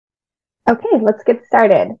Okay, let's get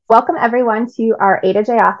started. Welcome everyone to our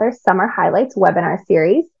A2J Author Summer Highlights webinar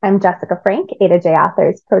series. I'm Jessica Frank, A2J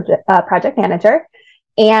Author's project manager,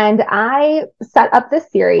 and I set up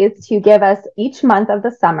this series to give us each month of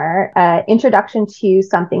the summer an introduction to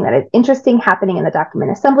something that is interesting happening in the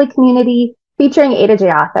document assembly community, featuring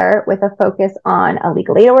A2J Author with a focus on a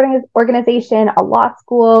legal aid organization, a law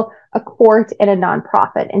school, a court, and a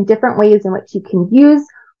nonprofit, and different ways in which you can use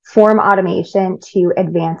form automation to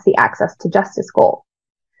advance the access to justice goal.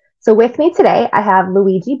 So with me today, I have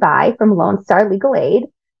Luigi Bai from Lone Star Legal Aid,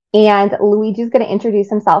 and Luigi is going to introduce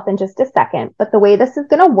himself in just a second. But the way this is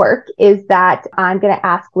going to work is that I'm going to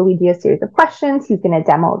ask Luigi a series of questions. He's going to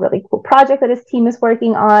demo a really cool project that his team is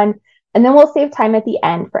working on, and then we'll save time at the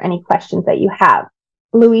end for any questions that you have.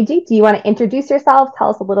 Luigi, do you want to introduce yourself? Tell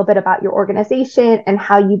us a little bit about your organization and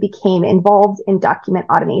how you became involved in document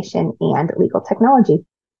automation and legal technology.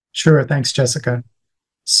 Sure. Thanks, Jessica.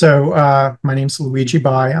 So my name's Luigi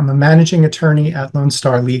Bai. I'm a managing attorney at Lone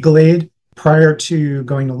Star Legal Aid. Prior to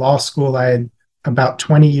going to law school, I had about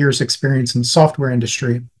 20 years experience in the software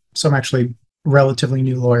industry. So I'm actually a relatively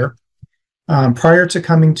new lawyer. Prior to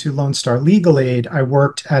coming to Lone Star Legal Aid, I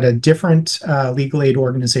worked at a different legal aid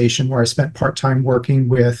organization where I spent part-time working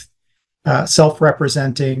with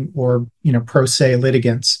self-representing or pro se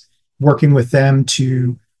litigants, working with them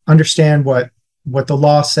to understand what the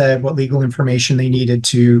law said, what legal information they needed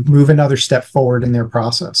to move another step forward in their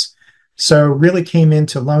process. So really came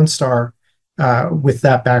into Lone Star with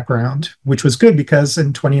that background, which was good because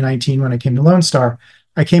in 2019, when I came to Lone Star,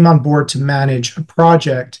 I came on board to manage a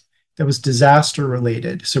project that was disaster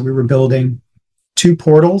related. So we were building two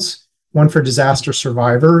portals, one for disaster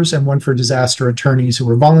survivors and one for disaster attorneys who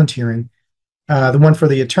were volunteering. The one for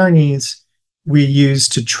the attorneys we use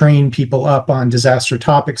to train people up on disaster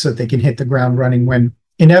topics so that they can hit the ground running when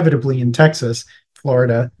inevitably in Texas,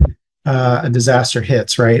 Florida, a disaster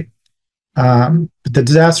hits, right? But the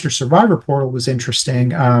disaster survivor portal was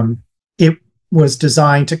interesting. It was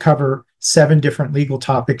designed to cover 7 different legal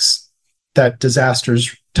topics that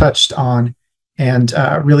disasters touched on and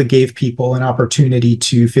really gave people an opportunity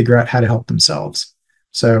to figure out how to help themselves.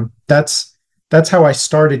 So that's how I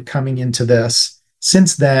started coming into this.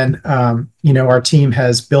 Since then, our team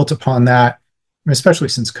has built upon that, especially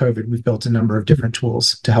since COVID. We've built a number of different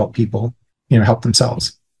tools to help people, help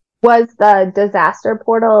themselves. Was the disaster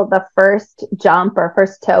portal the first jump or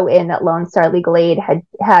first toe in that Lone Star Legal Aid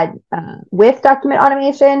had with document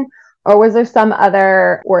automation, or was there some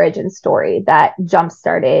other origin story that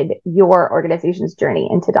jump-started your organization's journey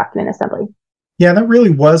into document assembly? Yeah, that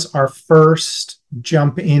really was our first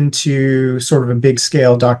jump into sort of a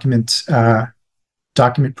big-scale document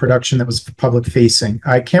production that was public facing.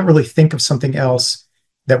 I can't really think of something else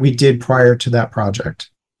that we did prior to that project.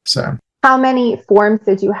 So how many forms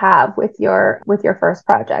did you have with your first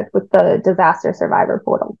project with the disaster survivor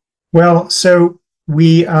portal? Well, so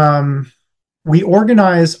we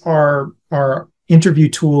organize our interview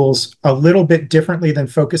tools a little bit differently than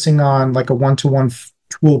focusing on like a one-to-one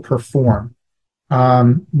tool per form.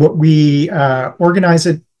 What we organize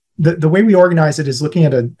it, the way we organize it is looking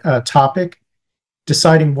at a topic,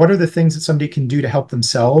 deciding what are the things that somebody can do to help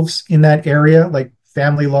themselves in that area, like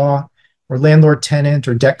family law or landlord-tenant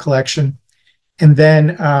or debt collection, and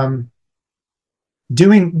then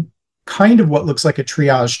doing kind of what looks like a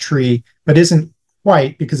triage tree, but isn't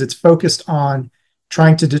quite, because it's focused on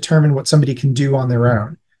trying to determine what somebody can do on their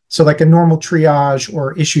own. So like a normal triage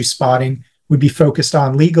or issue spotting would be focused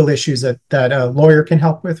on legal issues that a lawyer can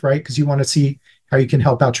help with, right? Because you want to see how you can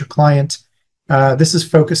help out your client. This is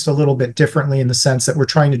focused a little bit differently in the sense that we're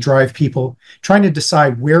trying to drive people, trying to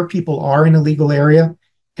decide where people are in a legal area,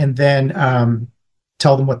 and then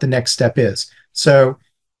tell them what the next step is. So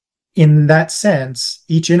in that sense,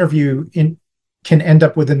 each interview can end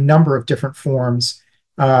up with a number of different forms.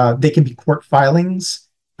 They can be court filings.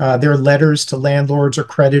 They're letters to landlords or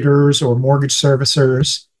creditors or mortgage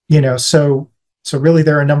servicers, so really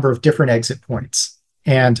there are a number of different exit points.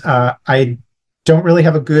 And I don't really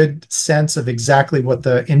have a good sense of exactly what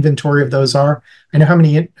the inventory of those are. I know how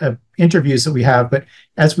many interviews that we have, but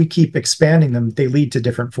as we keep expanding them, they lead to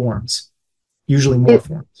different forms, usually more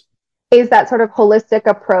forms. Is that sort of holistic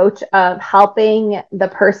approach of helping the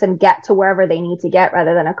person get to wherever they need to get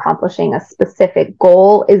rather than accomplishing a specific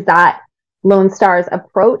goal? Is that Lone Star's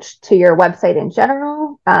approach to your website in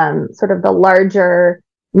general? Sort of the larger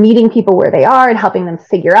meeting people where they are and helping them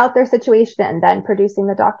figure out their situation and then producing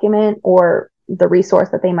the document or the resource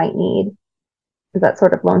that they might need? Is that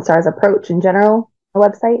sort of Lone Star's approach in general, a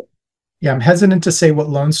website? Yeah, I'm hesitant to say what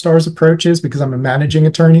Lone Star's approach is because I'm a managing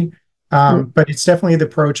attorney. But it's definitely the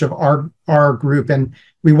approach of our group, and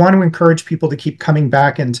we want to encourage people to keep coming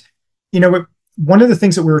back. And one of the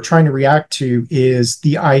things that we were trying to react to is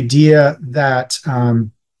the idea that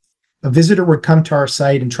a visitor would come to our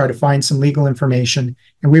site and try to find some legal information,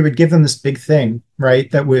 and we would give them this big thing, right,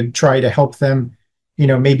 that would try to help them,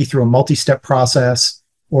 maybe through a multi-step process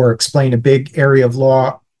or explain a big area of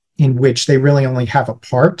law in which they really only have a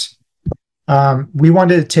part. We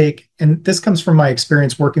wanted to take, and this comes from my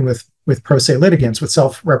experience working with pro se litigants, with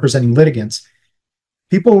self-representing litigants.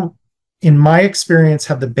 People, in my experience,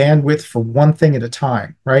 have the bandwidth for one thing at a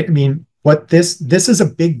time, right? I mean, this is a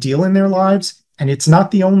big deal in their lives, and it's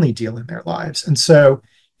not the only deal in their lives. And so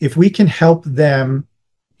if we can help them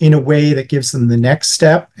in a way that gives them the next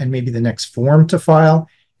step and maybe the next form to file,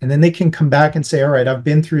 and then they can come back and say, all right, I've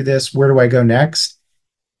been through this, where do I go next?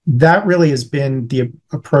 That really has been the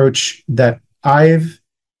approach that I've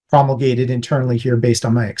promulgated internally here based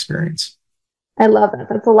on my experience. I love that.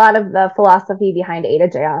 That's a lot of the philosophy behind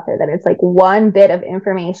A2J Author, that it's like one bit of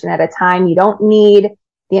information at a time. You don't need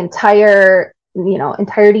the entirety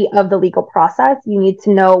of the legal process. You need to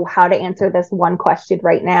know how to answer this one question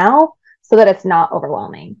right now so that it's not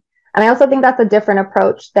overwhelming. And I also think that's a different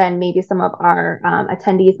approach than maybe some of our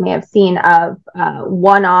attendees may have seen of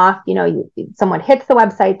one-off, someone hits the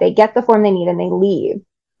website, they get the form they need and they leave.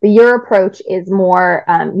 But your approach is more,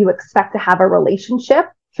 you expect to have a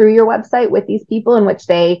relationship through your website with these people in which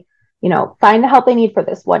they, find the help they need for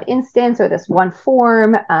this one instance or this one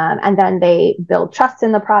form, and then they build trust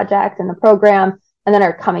in the project and the program, and then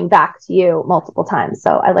are coming back to you multiple times.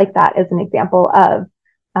 So I like that as an example of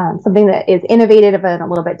something that is innovative and a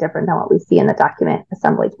little bit different than what we see in the document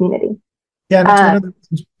assembly community. Yeah, that's one of the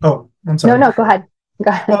reasons. Oh, I'm sorry. No, go ahead.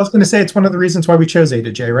 Well, I was going to say it's one of the reasons why we chose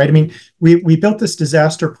A2J, right? I mean, we built this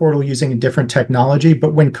disaster portal using a different technology,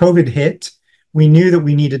 but when COVID hit, we knew that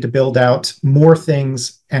we needed to build out more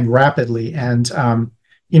things and rapidly. And,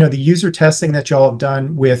 the user testing that y'all have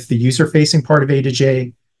done with the user-facing part of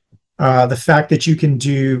A2J, the fact that you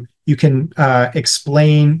can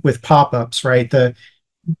explain with pop-ups, right? The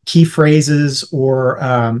key phrases or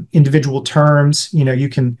individual terms, you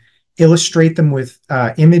can illustrate them with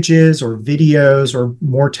images or videos or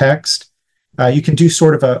more text. You can do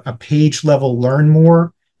sort of a page level learn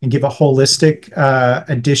more and give a holistic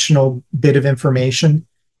additional bit of information.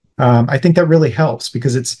 I think that really helps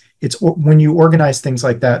because it's when you organize things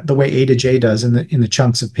like that, the way A2J does in the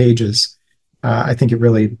chunks of pages, I think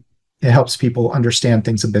it helps people understand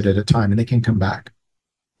things a bit at a time and they can come back.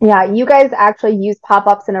 Yeah, you guys actually use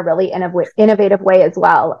pop-ups in a really innovative way as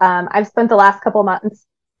well. I've spent the last couple months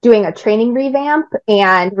doing a training revamp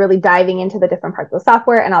and really diving into the different parts of the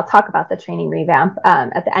software. And I'll talk about the training revamp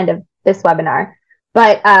at the end of this webinar.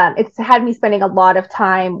 But it's had me spending a lot of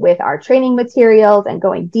time with our training materials and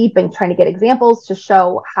going deep and trying to get examples to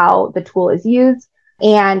show how the tool is used.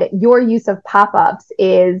 And your use of pop-ups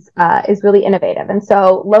is really innovative. And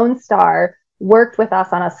so Lone Star worked with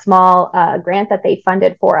us on a small grant that they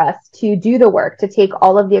funded for us to do the work, to take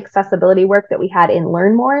all of the accessibility work that we had in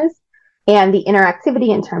Learn Mores and the interactivity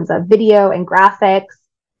in terms of video and graphics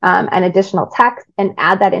and additional text and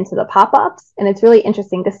add that into the pop-ups. And it's really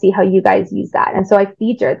interesting to see how you guys use that. And so I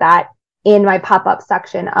featured that in my pop-up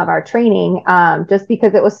section of our training just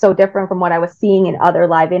because it was so different from what I was seeing in other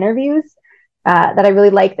live interviews that I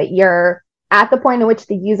really like that you're at the point in which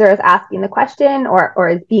the user is asking the question or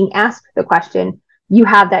is being asked the question, you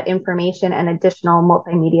have that information and additional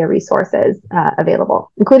multimedia resources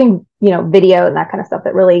available, including, video and that kind of stuff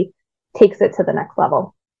that really takes it to the next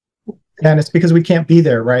level. And it's because we can't be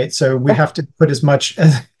there, right? So we have to put as much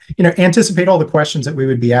as, anticipate all the questions that we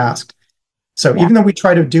would be asked. So even though we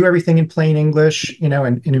try to do everything in plain English,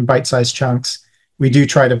 and in bite-sized chunks, we do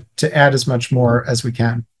try to add as much more as we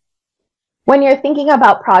can. When you're thinking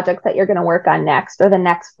about projects that you're going to work on next or the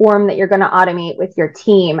next form that you're going to automate with your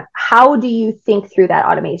team, how do you think through that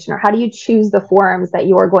automation or how do you choose the forms that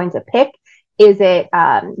you're going to pick? Is it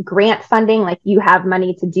grant funding, like you have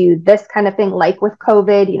money to do this kind of thing, like with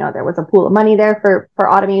COVID, there was a pool of money there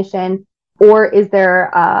for automation, or is there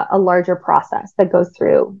a larger process that goes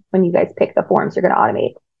through when you guys pick the forms you're going to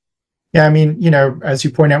automate? Yeah, I mean, as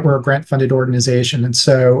you point out, we're a grant-funded organization. And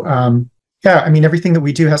so, everything that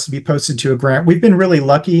we do has to be posted to a grant. We've been really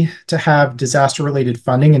lucky to have disaster-related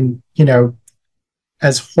funding. And,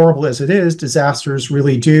 as horrible as it is, disasters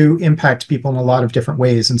really do impact people in a lot of different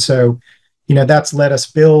ways. And so, that's let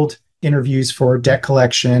us build interviews for debt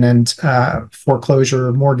collection and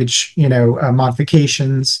foreclosure, mortgage,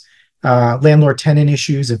 modifications, landlord-tenant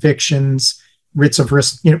issues, evictions, writs of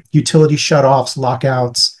risk, utility shutoffs,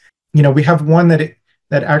 lockouts. We have one that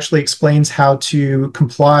that actually explains how to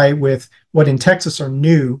comply with what in Texas are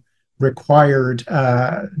new required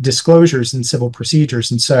disclosures in civil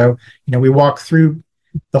procedures. And so, we walk through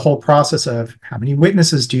the whole process of how many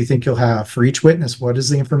witnesses do you think you'll have for each witness? What is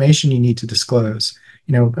the information you need to disclose,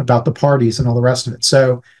 about the parties and all the rest of it.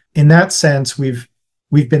 So in that sense, we've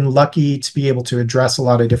been lucky to be able to address a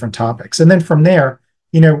lot of different topics. And then from there,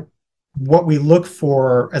 what we look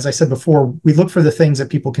for, as I said before, we look for the things that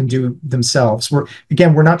people can do themselves. We're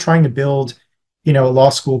not trying to build, a law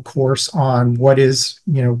school course on what is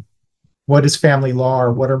family law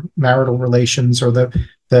or what are marital relations or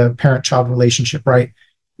the parent-child relationship, right?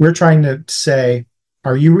 We're trying to say,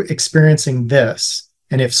 are you experiencing this?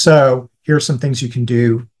 And if so, here are some things you can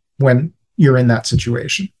do when you're in that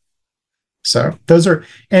situation. So those are,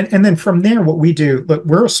 and then from there, what we do, look,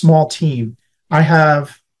 we're a small team. I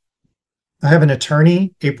have an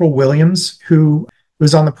attorney, April Williams, who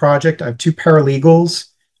was on the project. I have two paralegals,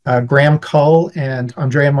 Graham Cull and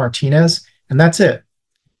Andrea Martinez, and that's it.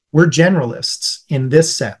 We're generalists in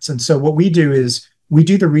this sense. And so what we do is we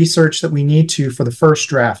do the research that we need to for the first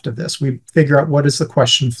draft of this. We figure out what is the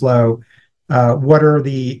question flow, what are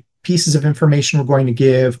the pieces of information we're going to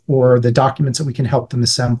give, or the documents that we can help them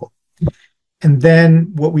assemble. And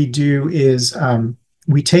then what we do is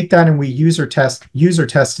we take that and we user test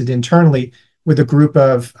it internally with a group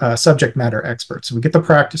of subject matter experts. So we get the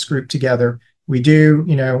practice group together. We do,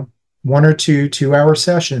 1 or 2 2-hour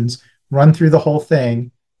sessions, run through the whole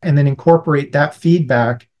thing, and then incorporate that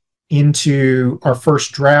feedback into our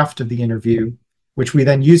first draft of the interview, which we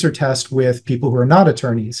then user test with people who are not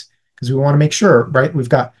attorneys, because we want to make sure, right, we've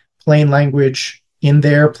got plain language in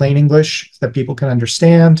there, plain English that people can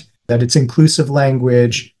understand, that it's inclusive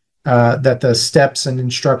language, that the steps and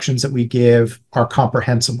instructions that we give are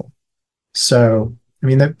comprehensible. So,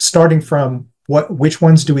 starting from which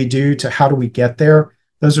ones do we do to how do we get there,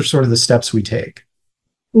 those are sort of the steps we take.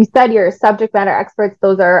 You said you're subject matter experts.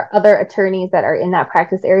 Those are other attorneys that are in that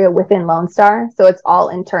practice area within Lone Star. So it's all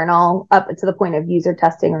internal up to the point of user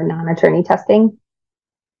testing or non-attorney testing.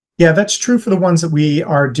 Yeah, that's true for the ones that we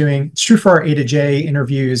are doing. It's true for our A2J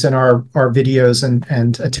interviews and our videos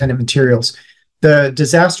and attendant materials. The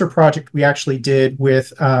disaster project we actually did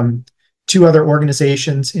with 2 other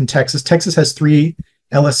organizations in Texas. Texas has 3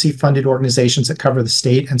 LSC funded organizations that cover the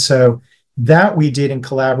state. And so that we did in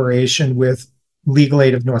collaboration with Legal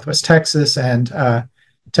Aid of Northwest Texas and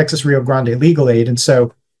Texas Rio Grande Legal Aid. And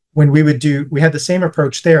so when we had the same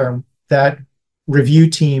approach there. That review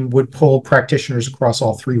team would pull practitioners across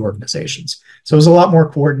all 3 organizations. So it was a lot more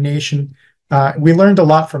coordination. We learned a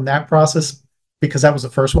lot from that process because that was the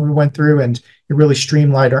first one we went through, and it really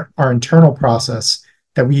streamlined our internal process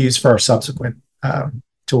that we use for our subsequent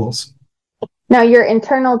tools. Now, your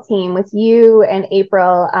internal team with you and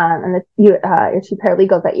April and your 2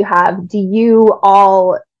 paralegals that you have, do you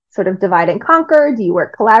all sort of divide and conquer? Do you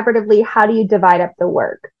work collaboratively? How do you divide up the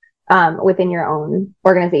work within your own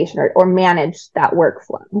organization or manage that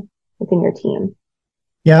workflow within your team?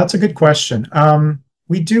 Yeah, that's a good question.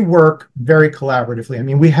 We do work very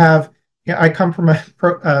collaboratively. I come from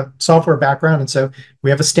a software background, and so we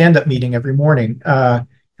have a stand-up meeting every morning.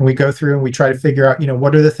 And we go through and we try to figure out,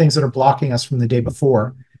 what are the things that are blocking us from the day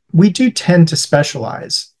before. We do tend to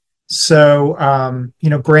specialize. So,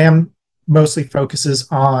 Graham mostly focuses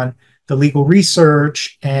on the legal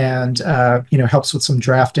research and, helps with some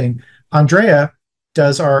drafting. Andrea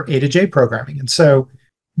does our A2J programming. And so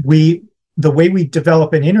the way we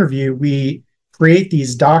develop an interview, we create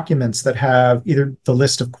these documents that have either the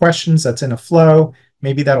list of questions that's in a flow,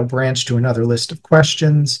 maybe that'll branch to another list of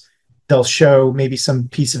questions. They'll show maybe some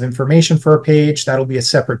piece of information for a page. That'll be a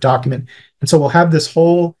separate document. And so we'll have this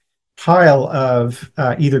whole pile of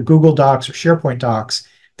either Google Docs or SharePoint docs.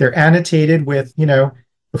 They're annotated with,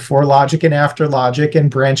 before logic and after logic and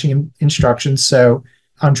branching instructions. So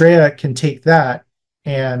Andrea can take that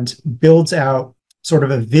and builds out sort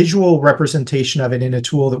of a visual representation of it in a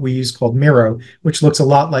tool that we use called Miro, which looks a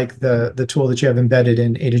lot like the tool that you have embedded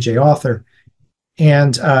in A2J Author.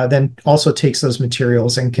 And then also takes those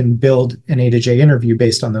materials and can build an A2J interview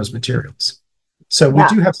based on those materials. So we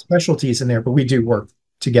do have specialties in there, but we do work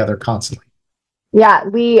together constantly. Yeah,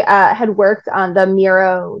 we had worked on the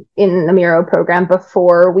Miro program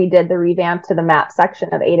before we did the revamp to the map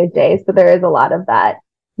section of A2J. So there is a lot of that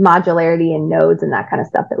modularity and nodes and that kind of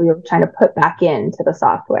stuff that we were trying to put back into the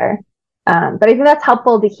software. But I think that's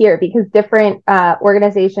helpful to hear because different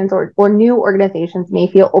organizations or new organizations may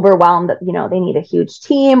feel overwhelmed that, they need a huge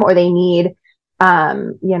team or they need,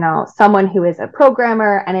 someone who is a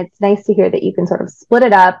programmer. And it's nice to hear that you can sort of split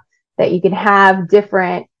it up, that you can have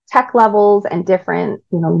different tech levels and different,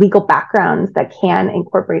 legal backgrounds that can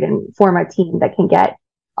incorporate and form a team that can get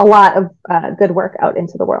a lot of good work out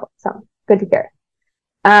into the world. So good to hear.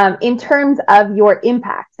 In terms of your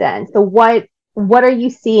impact then, so what are you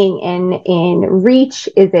seeing in reach?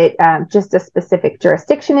 Is it just a specific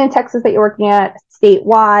jurisdiction in Texas that you're working at,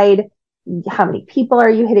 statewide? How many people are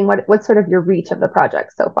you hitting? What's sort of your reach of the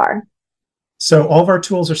project so far? So all of our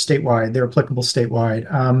tools are statewide. They're applicable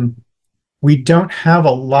statewide. We don't have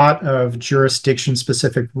a lot of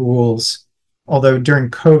jurisdiction-specific rules, although during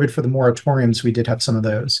COVID for the moratoriums, we did have some of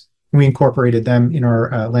those. We incorporated them in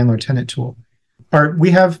our landlord-tenant tool. We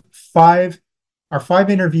have our five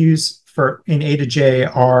interviews in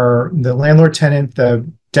A2J are the landlord-tenant,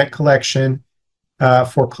 the debt collection,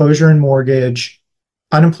 foreclosure and mortgage,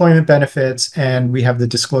 unemployment benefits, and we have the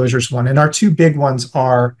disclosures one. And our two big ones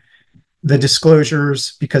are the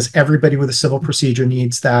disclosures, because everybody with a civil procedure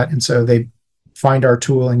needs that, and so they find our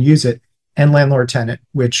tool and use it, and landlord-tenant,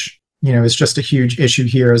 which is just a huge issue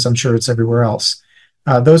here, as I'm sure it's everywhere else.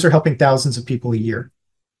 Those are helping thousands of people a year.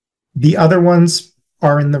 The other ones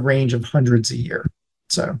are in the range of hundreds a year.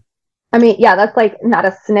 So, I mean, yeah, that's like not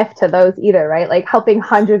a sniff to those either, right? Like helping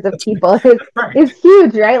hundreds of people right. is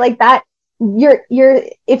huge, right? Like that.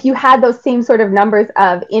 If you had those same sort of numbers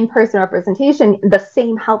of in-person representation, the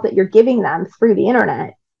same help that you're giving them through the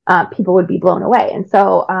internet, people would be blown away. And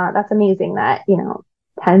so that's amazing that,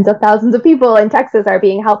 tens of thousands of people in Texas are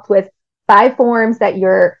being helped with 5 forms that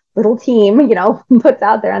your little team, puts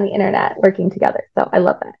out there on the internet working together. So I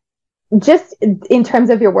love that. Just in terms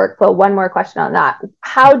of your workflow, one more question on that.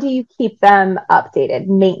 How do you keep them updated?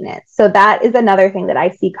 Maintenance. So that is another thing that I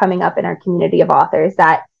see coming up in our community of authors,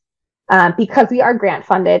 that because we are grant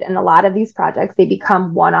funded, and a lot of these projects, they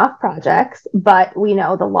become one-off projects, but we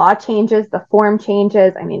know the law changes, the form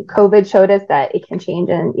changes. I mean, COVID showed us that it can change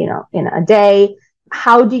in a day.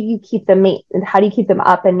 How do you keep them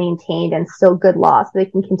up and maintained and still good law so they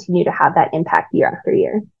can continue to have that impact year after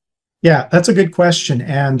year? Yeah, that's a good question.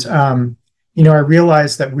 And, I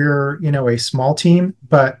realize that we're, a small team,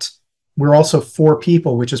 but we're also 4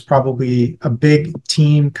 people, which is probably a big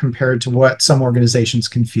team compared to what some organizations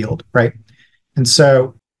can field, right? And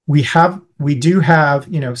so we do have,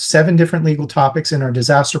 7 different legal topics in our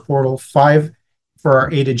disaster portal, 5 for our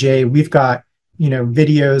A2J. We've got,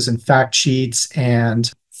 videos and fact sheets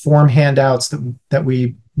and form handouts that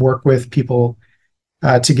we work with people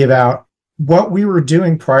to give out. What we were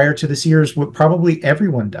doing prior to this year is what probably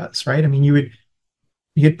everyone does, right? I mean,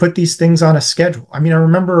 you'd put these things on a schedule. I mean, I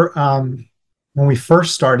remember when we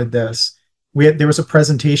first started this, there was a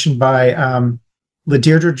presentation by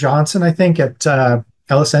LaDeirdre Johnson, I think, at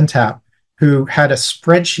LSNTAP, who had a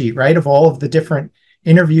spreadsheet, right, of all of the different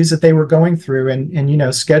interviews that they were going through and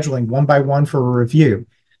scheduling one by one for a review.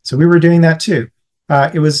 So we were doing that too.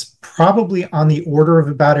 It was probably on the order of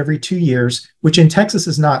about every 2 years, which in Texas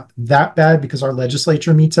is not that bad because our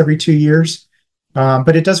legislature meets every 2 years.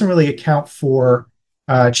 But it doesn't really account for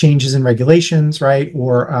changes in regulations, right?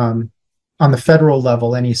 Or on the federal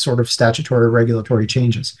level, any sort of statutory or regulatory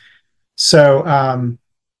changes. So,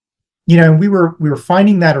 we were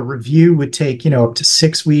finding that a review would take, up to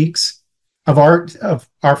 6 weeks of our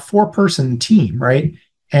 4-person team, right?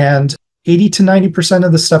 And 80 to 90%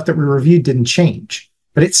 of the stuff that we reviewed didn't change,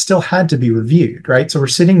 but it still had to be reviewed, right? So we're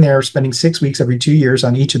sitting there spending 6 weeks every 2 years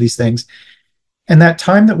on each of these things. And that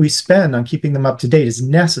time that we spend on keeping them up to date is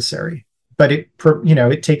necessary, but it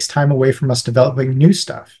takes time away from us developing new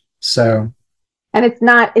stuff. So, and it's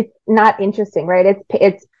not interesting, right?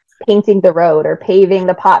 It's painting the road or paving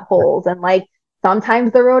the potholes, and like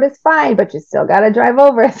sometimes the road is fine, but you still got to drive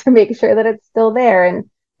over it to make sure that it's still there, and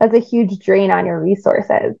that's a huge drain on your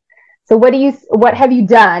resources. So what have you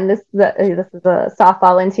done? This is a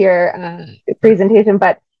softball into your presentation,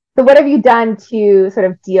 but so what have you done to sort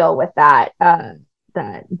of deal with that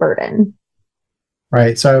burden?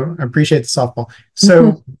 Right. So I appreciate the softball.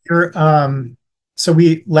 So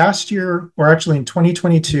we last year, or actually in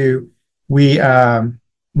 2022, we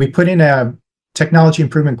put in a technology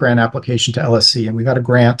improvement grant application to LACI, and we got a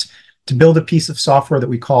grant to build a piece of software that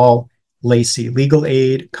we call LACI, Legal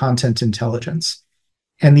Aid Content Intelligence.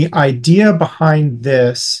 And the idea behind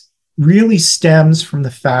this really stems from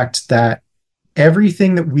the fact that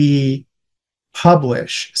everything that we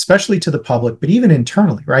publish, especially to the public, but even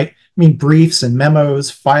internally, right? I mean, briefs and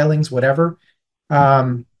memos, filings, whatever.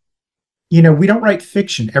 We don't write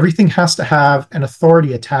fiction. Everything has to have an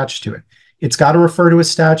authority attached to it. It's got to refer to a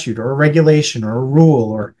statute or a regulation or a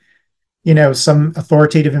rule or, some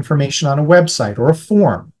authoritative information on a website or a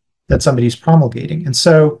form that somebody's promulgating. And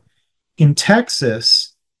so in Texas,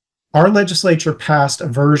 our legislature passed a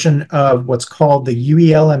version of what's called the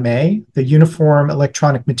UELMA, the Uniform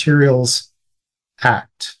Electronic Materials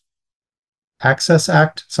Act, Access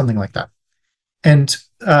Act, something like that. And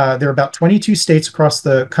there are about 22 states across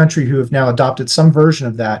the country who have now adopted some version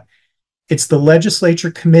of that. It's the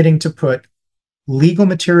legislature committing to put legal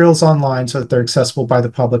materials online so that they're accessible by the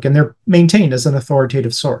public and they're maintained as an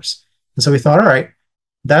authoritative source. And so we thought, all right,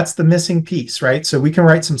 that's the missing piece, right? So we can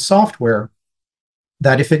write some software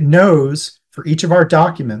that if it knows for each of our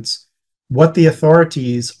documents what the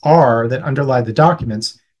authorities are that underlie the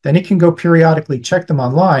documents, then it can go periodically check them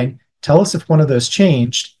online, tell us if one of those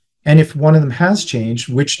changed, and if one of them has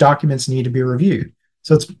changed, which documents need to be reviewed.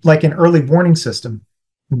 So it's like an early warning system.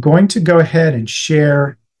 I'm going to go ahead and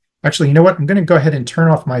share. Actually, you know what? I'm going to go ahead and turn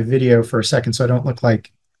off my video for a second so I don't look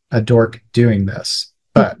like a dork doing this.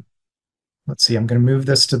 But let's see, I'm going to move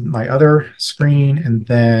this to my other screen and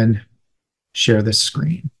then share this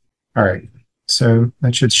screen. All right, so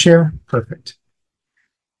that should share. Perfect.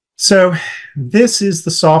 So this is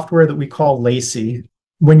the software that we call LACI.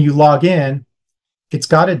 When you log in, it's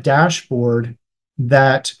got a dashboard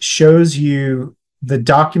that shows you the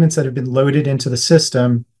documents that have been loaded into the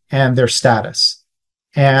system and their status.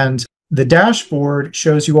 And the dashboard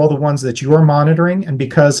shows you all the ones that you are monitoring. And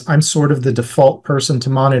because I'm sort of the default person to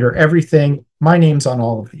monitor everything, my name's on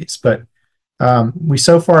all of these. But we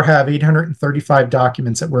so far have 835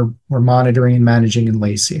 documents that we're monitoring and managing in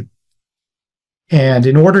LACI. And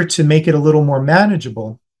in order to make it a little more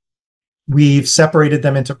manageable, we've separated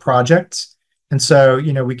them into projects. And so,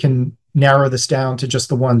 you know, we can narrow this down to just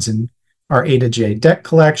the ones in our A2J debt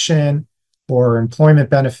collection or employment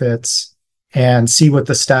benefits and see what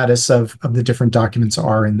the status of the different documents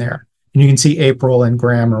are in there. And you can see April and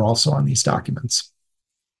Graham are also on these documents.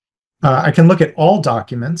 I can look at all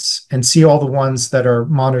documents and see all the ones that are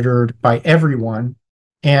monitored by everyone.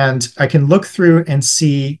 And I can look through and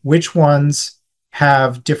see which ones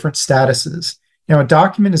have different statuses. Now, a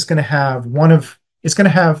document is going to have one of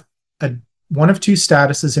two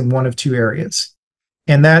statuses in one of two areas.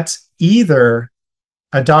 And that's either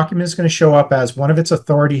a document is going to show up as one of its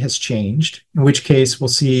authority has changed, in which case we'll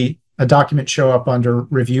see a document show up under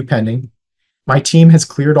review pending. My team has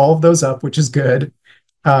cleared all of those up, which is good.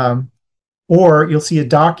 Or you'll see a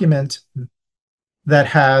document that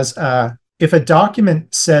has, if a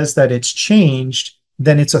document says that it's changed,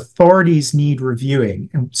 then its authorities need reviewing.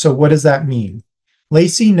 And so what does that mean?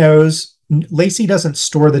 LACI doesn't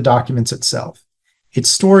store the documents itself. It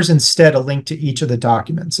stores instead a link to each of the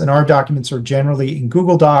documents. And our documents are generally in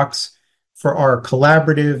Google Docs for our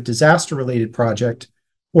collaborative disaster-related project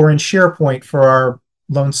or in SharePoint for our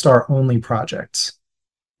Lone Star only projects.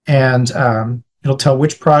 And it'll tell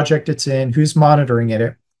which project it's in, who's monitoring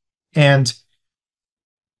it. And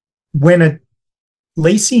when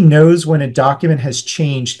LACI knows when a document has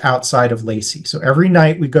changed outside of LACI. So every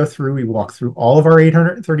night we walk through all of our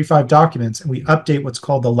 835 documents and we update what's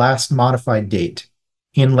called the last modified date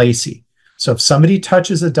in LACI. So if somebody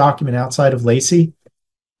touches a document outside of LACI,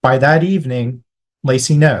 by that evening,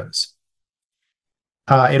 LACI knows.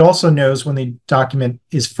 It also knows when the document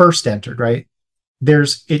is first entered, right?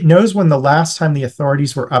 It knows when the last time the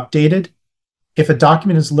authorities were updated. If a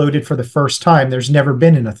document is loaded for the first time, there's never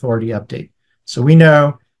been an authority update. So we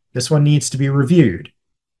know this one needs to be reviewed.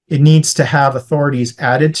 It needs to have authorities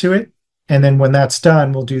added to it. And then when that's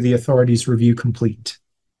done, we'll do the authorities review complete.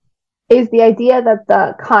 Is the idea that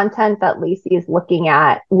the content that LACI is looking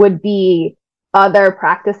at would be other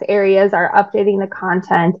practice areas are updating the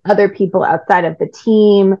content, other people outside of the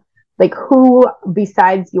team? Like who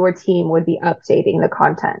besides your team would be updating the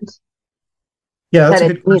content? Yeah, that's a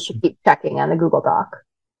good question. Needs to keep checking on the Google Doc.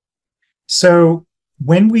 So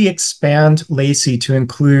when we expand LACI to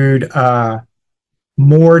include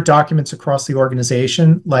more documents across the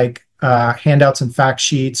organization, like handouts and fact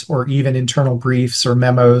sheets, or even internal briefs or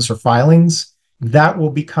memos or filings, that will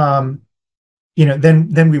become,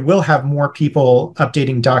 then we will have more people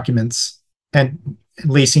updating documents, and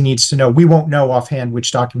LACI needs to know. We won't know offhand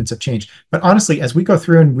which documents have changed. But honestly, as we go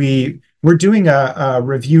through and we're doing a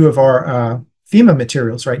review of our FEMA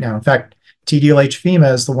materials right now. In fact, TDLH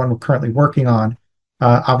FEMA is the one we're currently working on.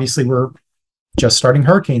 Obviously, we're just starting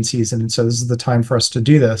hurricane season, and so this is the time for us to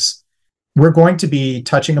do this. We're going to be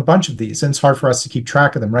touching a bunch of these, and it's hard for us to keep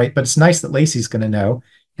track of them, right? But it's nice that LACI's going to know.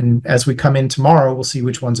 And as we come in tomorrow, we'll see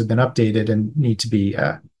which ones have been updated and need to be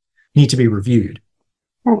reviewed.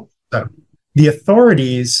 Right. So the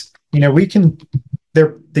authorities,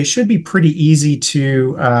 they should be pretty easy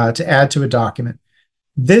to add to a document.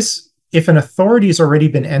 If an authority has already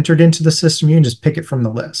been entered into the system, you can just pick it from the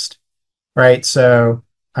list, right? So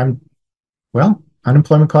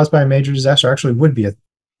unemployment caused by a major disaster actually would be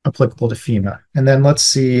applicable to FEMA. And then let's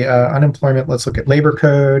see, unemployment, let's look at labor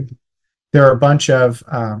code. There are a bunch of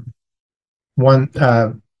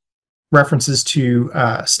references to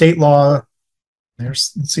state law.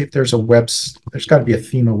 Let's see if there's there's got to be a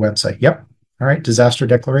FEMA website. Yep. All right, disaster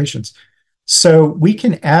declarations. So we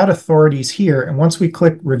can add authorities here, and once we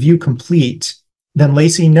click review complete, then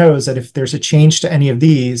LACI knows that if there's a change to any of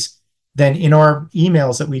these, then in our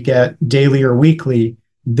emails that we get daily or weekly,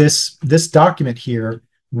 this document here,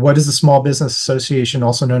 what is the Small Business Association,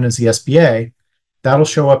 also known as the SBA, that'll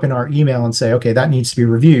show up in our email and say, okay, that needs to be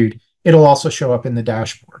reviewed. It'll also show up in the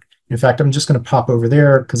dashboard. In fact, I'm just going to pop over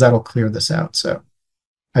there because that'll clear this out. So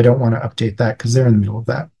I don't want to update that because they're in the middle of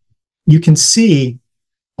that. You can see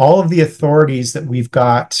all of the authorities that we've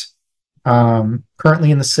got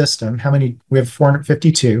currently in the system. How many? We have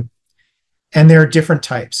 452. And there are different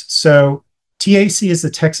types. So TAC is the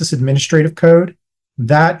Texas Administrative Code.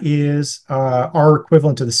 That is our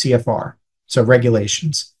equivalent to the CFR, so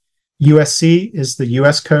regulations. USC is the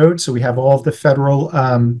US code, so we have all of the federal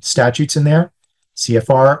statutes in there.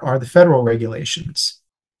 CFR are the federal regulations.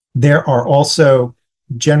 There are also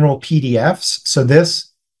general PDFs. So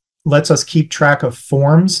this lets us keep track of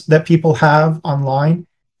forms that people have online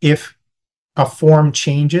if a form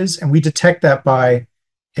changes, and we detect that by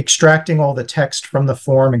extracting all the text from the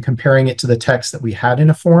form and comparing it to the text that we had in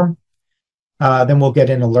a form. Then we'll get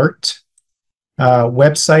an alert.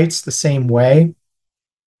 Websites, the same way.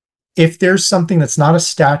 If there's something that's not a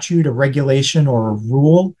statute, a regulation, or a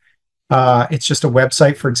rule, it's just a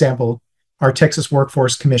website. For example, our Texas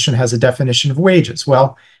Workforce Commission has a definition of wages.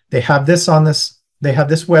 Well, they have this on this, they have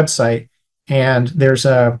this website, and there's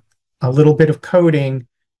a little bit of coding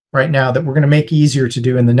right now that we're going to make easier to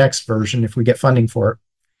do in the next version if we get funding for it.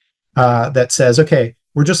 That says, okay,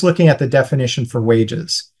 we're just looking at the definition for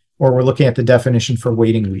wages, or we're looking at the definition for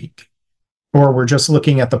waiting week, or we're just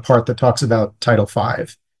looking at the part that talks about Title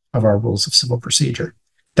V of our Rules of Civil Procedure.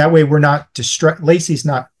 That way we're not LACI's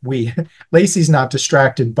not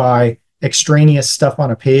distracted by extraneous stuff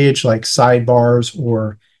on a page like sidebars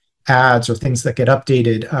or ads or things that get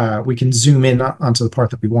updated. We can zoom in onto the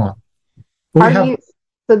part that we want.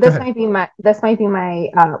 So this might be my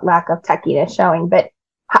lack of techiness showing, but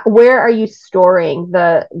where are you storing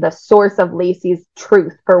the source of LACI's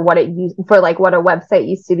truth for what it used for, like what a website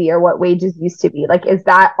used to be or what wages used to be? Like, is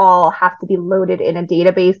that all have to be loaded in a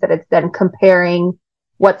database that it's then comparing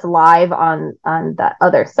what's live on the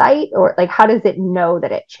other site, or like how does it know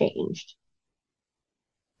that it changed?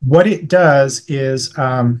 What it does is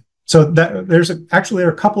so that there are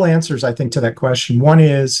a couple answers I think to that question. One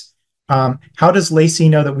is how does LACI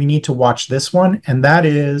know that we need to watch this one? And that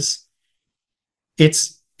is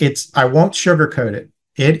I won't sugarcoat it.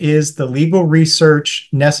 It is the legal research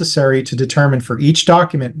necessary to determine for each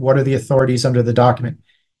document what are the authorities under the document.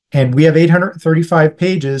 And we have 835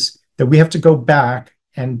 pages that we have to go back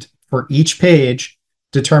and for each page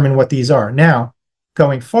determine what these are. Now,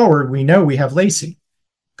 going forward, we know we have LACI.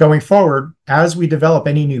 Going forward, as we develop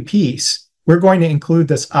any new piece, we're going to include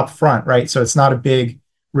this up front, right? So it's not a big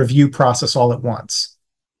review process all at once.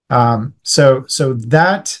 So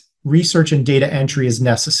that research and data entry is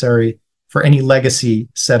necessary for any legacy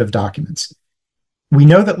set of documents. We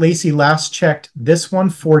know that LACI last checked this one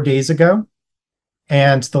 4 days ago,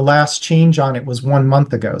 and the last change on it was 1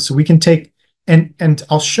 month ago. So we can take, and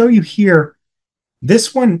I'll show you here,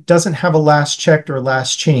 this one doesn't have a last checked or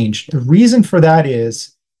last changed. The reason for that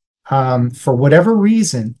is, for whatever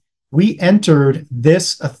reason, we entered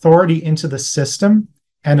this authority into the system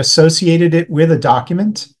and associated it with a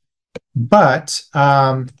document, but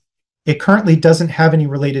it currently doesn't have any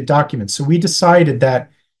related documents. So we decided that,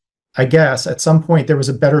 I guess, at some point there was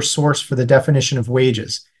a better source for the definition of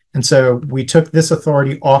wages. And so we took this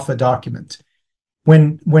authority off a document.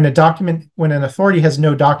 When an authority has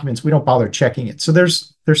no documents, we don't bother checking it. So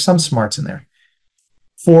there's some smarts in there.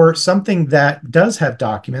 For something that does have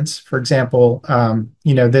documents, for example,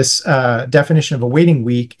 this definition of a waiting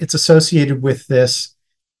week, it's associated with this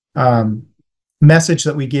message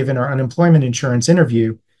that we give in our unemployment insurance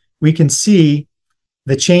interview. We can see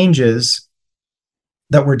the changes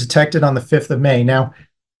that were detected on the 5th of May. Now,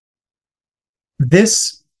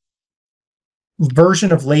 this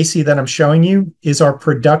version of LACI that I'm showing you is our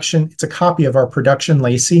production. It's a copy of our production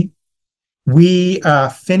LACI. We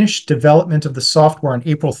finished development of the software on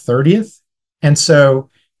April 30th. And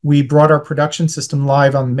so we brought our production system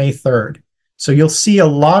live on May 3rd. So you'll see a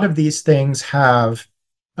lot of these things have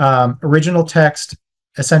original text,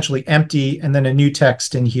 essentially empty, and then a new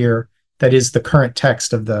text in here that is the current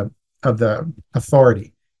text of the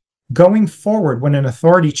authority. Going forward, when an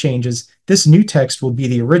authority changes, this new text will be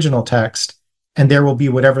the original text, and there will be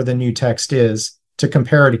whatever the new text is to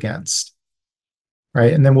compare it against,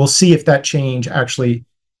 right? And then we'll see if that change actually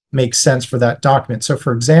makes sense for that document. So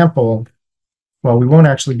for example, well, we won't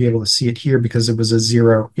actually be able to see it here because it was a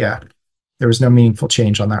 0. Yeah, there was no meaningful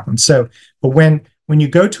change on that one. So, but when you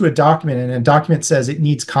go to a document and a document says it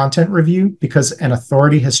needs content review because an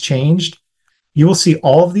authority has changed, you will see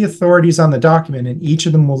all of the authorities on the document, and each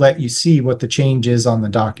of them will let you see what the change is on the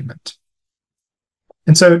document.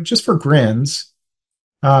 And so just for grins,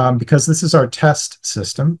 because this is our test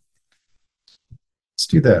system, let's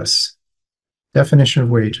do this. Definition of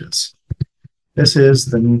wages. This is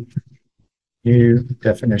the new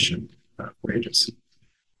definition of wages.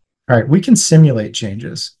 All right, we can simulate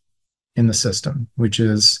changes in the system, which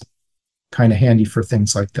is kind of handy for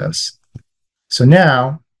things like this. So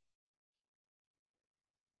now,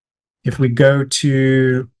 if we go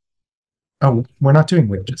to, oh, we're not doing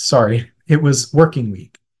wages, sorry. It was working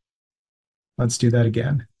week. Let's do that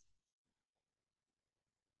again.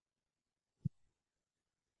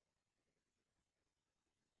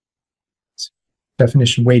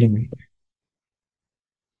 Definition waiting week.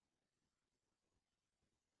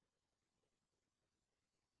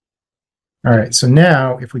 All right, so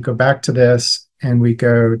now if we go back to this and we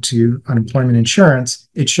go to unemployment insurance,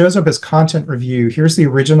 it shows up as content review. Here's the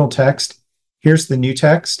original text. Here's the new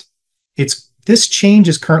text. This change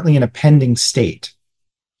is currently in a pending state.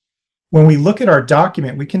 When we look at our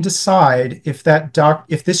document, we can decide if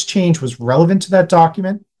this change was relevant to that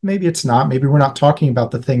document. Maybe it's not. Maybe we're not talking about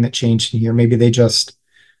the thing that changed in here. Maybe they just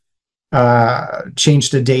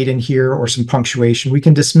changed a date in here or some punctuation. We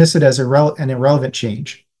can dismiss it as an irrelevant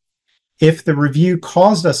change. If the review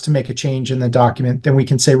caused us to make a change in the document, then we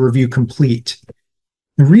can say review complete.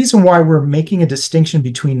 The reason why we're making a distinction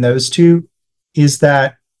between those two is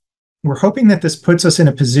that we're hoping that this puts us in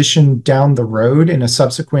a position down the road in a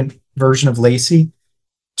subsequent version of LACI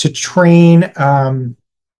to train an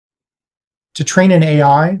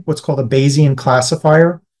AI, what's called a Bayesian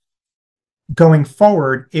classifier. Going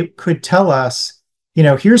forward, it could tell us,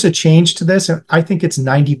 here's a change to this, and I think it's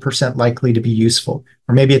 90% likely to be useful,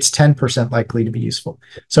 or maybe it's 10% likely to be useful.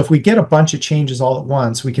 So if we get a bunch of changes all at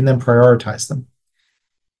once, we can then prioritize them.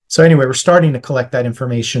 So anyway, we're starting to collect that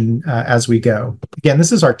information as we go. Again,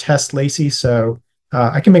 this is our test LACI, so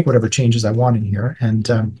I can make whatever changes I want in here. And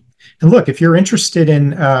look, if you're interested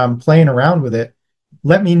in playing around with it,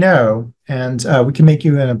 let me know, and we can make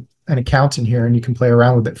you an account in here, and you can play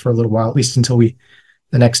around with it for a little while, at least until the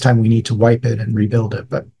next time we need to wipe it and rebuild it.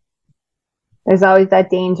 But there's always that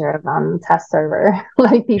danger of on the test server,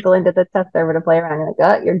 like people into the test server to play around. You're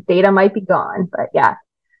like, oh, your data might be gone. But yeah,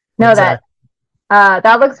 no, exactly.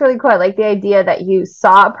 That looks really cool. I like the idea that you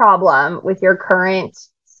saw a problem with your current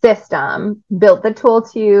system, built the tool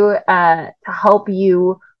to help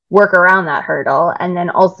you work around that hurdle, and then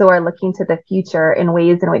also are looking to the future in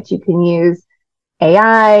ways in which you can use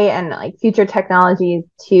AI and like future technologies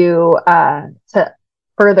to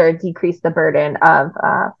further decrease the burden of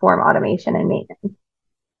form automation and maintenance.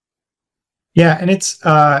 Yeah, and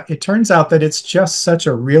it turns out that it's just such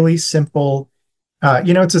a really simple,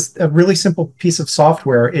 it's a really simple piece of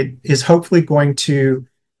software. It is hopefully going to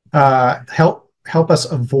help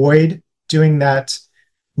us avoid doing that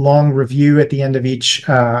long review at the end of each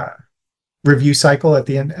review cycle at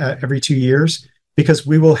the end every 2 years, because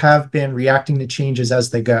we will have been reacting to changes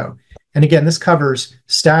as they go. And again, this covers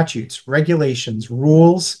statutes, regulations,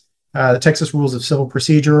 rules. The Texas Rules of Civil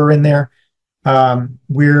Procedure are in there.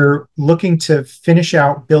 We're looking to finish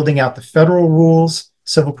out building out the federal rules,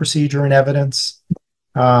 civil procedure and evidence.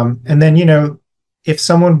 And then, if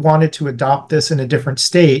someone wanted to adopt this in a different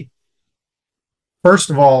state, first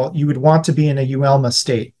of all, you would want to be in a UELMA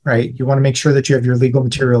state, right? You want to make sure that you have your legal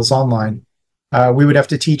materials online. We would have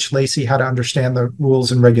to teach LACI how to understand the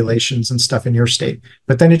rules and regulations and stuff in your state.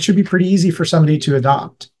 But then it should be pretty easy for somebody to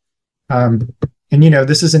adopt. And,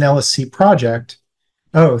 this is an LSC project.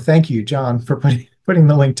 Oh, thank you, John, for putting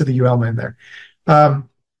the link to the UELMA in there.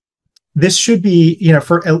 This should be,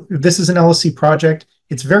 this is an LSC project.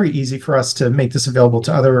 It's very easy for us to make this available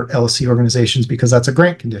to other LSC organizations because that's a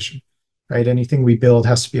grant condition, right? Anything we build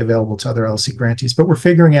has to be available to other LSC grantees. But we're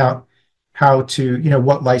figuring out how to,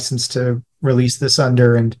 what license to release this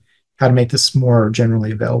under and how to make this more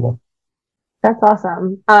generally available. That's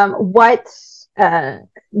awesome. What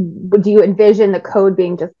do you envision the code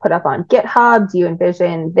being just put up on GitHub? Do you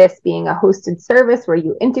envision this being a hosted service where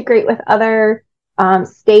you integrate with other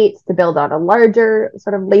states to build out a larger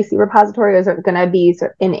sort of LACI repository, or is it going to be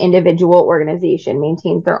sort of an individual organization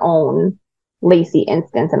maintains their own LACI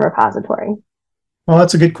instance and repository? Well,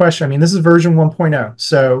 that's a good question. I mean, this is version 1.0.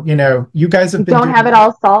 So, you guys have You been don't have it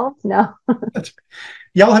all solved? No.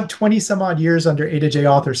 y'all have 20 some odd years under A2J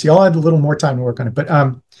Author. So y'all had a little more time to work on it.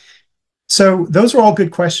 But so those are all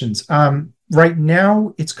good questions. Right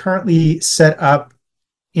now, it's currently set up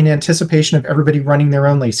in anticipation of everybody running their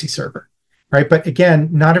own LACI server, right? But again,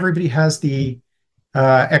 not everybody has the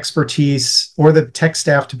expertise or the tech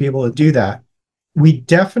staff to be able to do that. We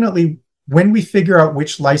definitely, when we figure out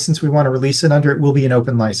which license we want to release it under, it will be an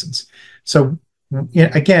open license. So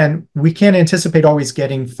again, we can't anticipate always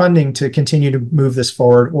getting funding to continue to move this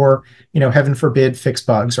forward or, heaven forbid, fix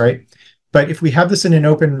bugs, right? But if we have this in an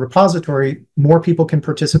open repository, more people can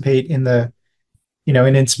participate in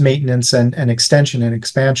in its maintenance and extension and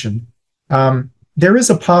expansion. There is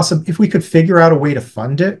a possible, if we could figure out a way to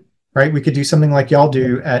fund it, right? We could do something like y'all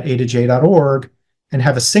do at a2j.org and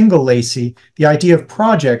have a single LACI. The idea of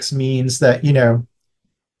projects means that,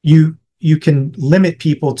 you can limit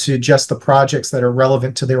people to just the projects that are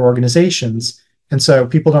relevant to their organizations. And so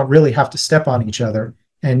people don't really have to step on each other,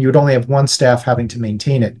 and you would only have one staff having to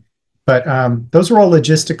maintain it. But those are all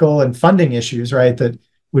logistical and funding issues, right? That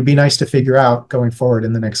would be nice to figure out going forward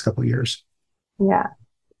in the next couple of years. Yeah.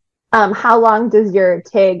 How long does your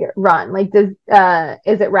TIG run? Like, is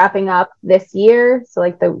it wrapping up this year? So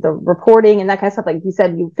like the reporting and that kind of stuff, like you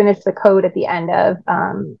said, you finished the code at the end of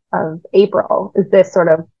April. Is this sort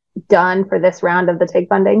of done for this round of the TIG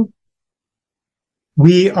funding?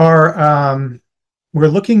 We are, we're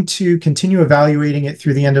looking to continue evaluating it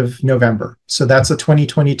through the end of November. So that's a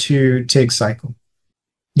 2022 TIG cycle.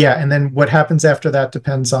 Yeah, and then what happens after that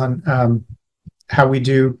depends on how we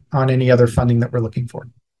do on any other funding that we're looking for.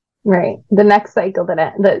 Right. The next cycle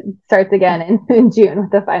that starts again in June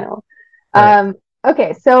with the final. Right.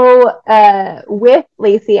 Okay, so with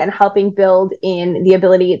LACI and helping build in the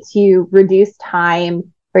ability to reduce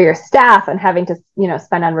time for your staff and having to,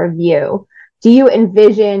 spend on review, do you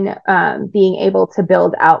envision being able to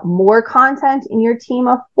build out more content in your team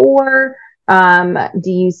of 4?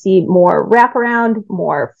 Do you see more wraparound,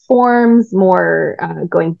 more forms, more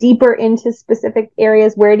going deeper into specific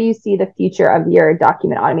areas? Where do you see the future of your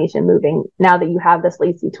document automation moving now that you have this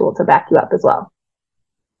LACI tool to back you up as well?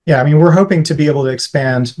 Yeah, I mean, we're hoping to be able to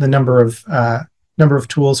expand the number of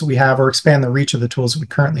tools that we have, or expand the reach of the tools that we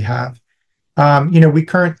currently have.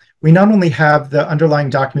 We not only have the underlying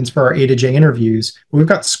documents for our A2J interviews, but we've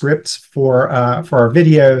got scripts for our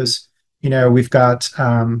videos. We've got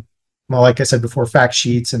well, like I said before, fact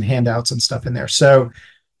sheets and handouts and stuff in there. So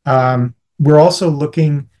we're also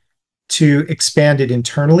looking to expand it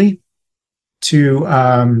internally to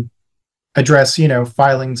address,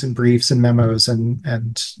 filings and briefs and memos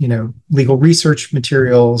and legal research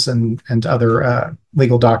materials and other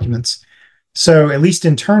legal documents. So at least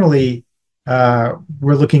internally,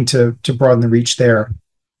 we're looking to broaden the reach there.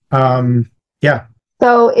 Yeah.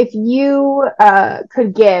 So if you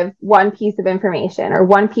could give one piece of information or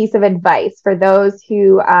one piece of advice for those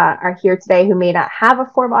who are here today who may not have a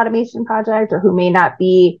form automation project, or who may not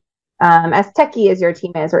be as techy as your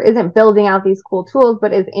team is, or isn't building out these cool tools,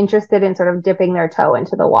 but is interested in sort of dipping their toe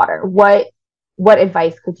into the water, what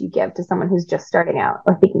advice could you give to someone who's just starting out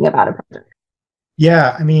or thinking about a project?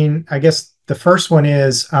 Yeah, I mean, I guess the first one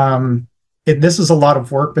is this is a lot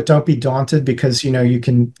of work, but don't be daunted, because you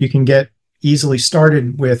can get easily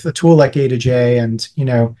started with a tool like A2J, and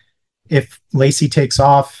if LACI takes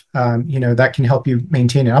off, that can help you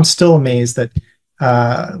maintain it. I'm still amazed that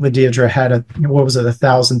Ladidra had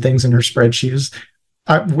 1,000 things in her spreadsheet.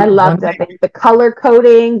 I loved it. The color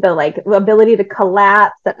coding, the ability to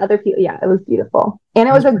collapse that other people. Yeah, it was beautiful, and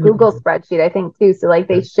it was a Google spreadsheet, I think, too. So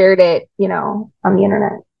they shared it, on the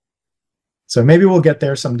internet. So maybe we'll get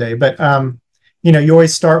there someday. But you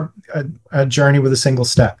always start a journey with a single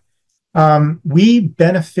step. We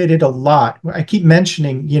benefited a lot. I keep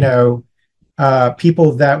mentioning,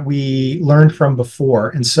 people that we learned from before.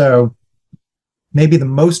 And so maybe the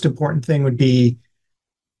most important thing would be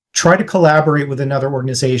try to collaborate with another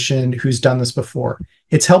organization who's done this before.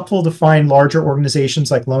 It's helpful to find larger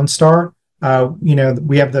organizations like Lone Star.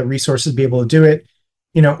 We have the resources to be able to do it.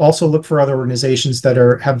 Also look for other organizations that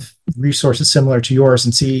have resources similar to yours,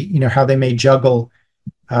 and see, how they may juggle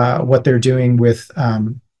what they're doing with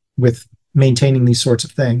maintaining these sorts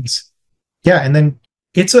of things. Yeah. And then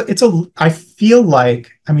I feel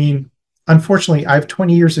like, I mean, unfortunately, I have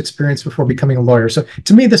 20 years experience before becoming a lawyer. So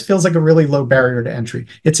to me, this feels like a really low barrier to entry.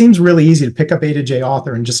 It seems really easy to pick up A2J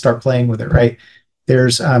Author and just start playing with it, right?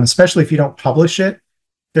 There's, especially if you don't publish it,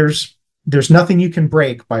 there's nothing you can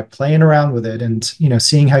break by playing around with it and,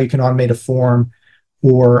 seeing how you can automate a form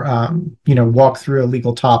or, walk through a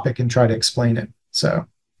legal topic and try to explain it. So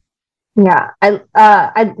Yeah,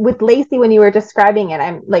 I with LACI, when you were describing it,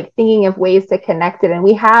 I'm like thinking of ways to connect it, and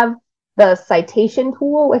we have the citation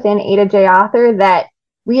tool within A2J Author that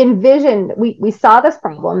we envisioned. We saw this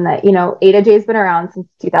problem that A2J has been around since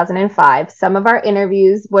 2005. Some of our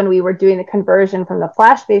interviews, when we were doing the conversion from the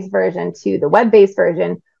Flash-based version to the web-based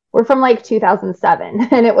version, were from like 2007,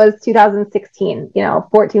 and it was 2016.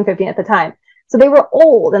 14, 15 at the time, so they were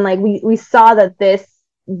old, and like we saw that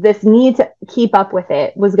this need to keep up with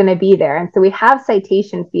it was going to be there. And so we have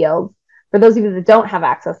citation fields for those of you that don't have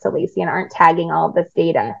access to LACI and aren't tagging all of this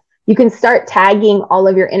data. You can start tagging all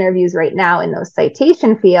of your interviews right now in those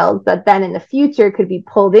citation fields that then in the future could be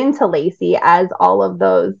pulled into LACI as all of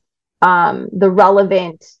those, the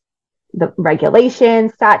relevant, the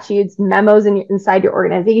regulations, statutes, memos inside your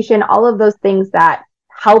organization, all of those things that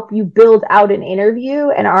help you build out an interview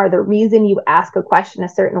and are the reason you ask a question a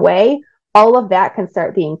certain way. All of that can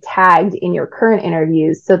start being tagged in your current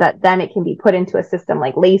interviews so that then it can be put into a system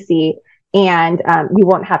like LACI, and you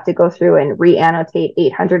won't have to go through and re-annotate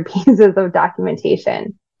 800 pieces of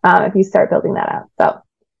documentation if you start building that up.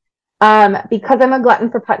 So because I'm a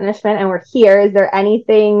glutton for punishment and we're here, is there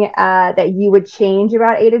anything that you would change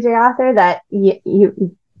about A2J Author that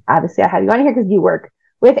you obviously I have you on here because you work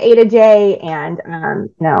with A2J, and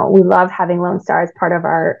we love having Lone Star as part of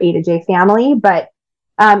our A2J family, but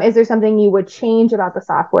is there something you would change about the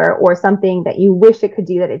software or something that you wish it could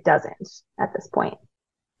do that it doesn't at this point?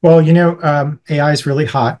 Well, AI is really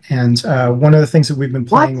hot, and one of the things that we've been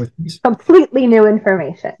playing with. Completely new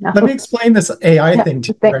information. No. Let me explain this AI thing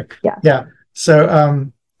to you. Right? Yeah.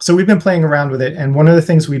 So we've been playing around with it, and one of the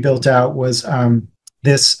things we built out was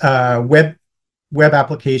this web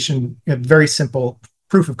application, a very simple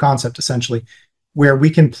proof of concept, essentially, where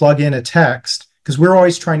we can plug in a text. Because we're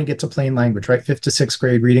always trying to get to plain language, right? 5th to 6th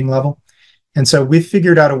grade reading level. And so we've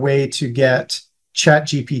figured out a way to get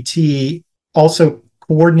ChatGPT also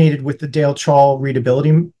coordinated with the Dale Chall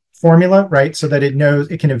readability formula, right? So that it knows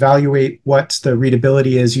it can evaluate what the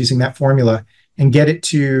readability is using that formula and get it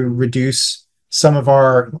to reduce some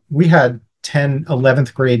of we had 10,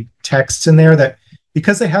 11th grade texts in there that,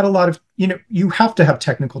 because they had a lot of, you have to have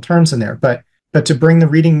technical terms in there, but to bring the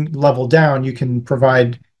reading level down, you can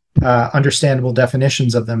provide understandable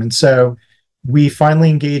definitions of them. And so we finally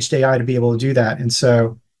engaged AI to be able to do that. And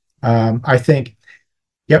so I think,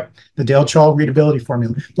 the Dale Chall readability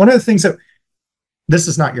formula. One of the things that, this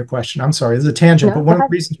is not your question, I'm sorry, this is a tangent, but one of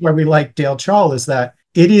the reasons why we like Dale Chall is that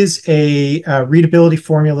it is a readability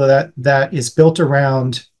formula that is built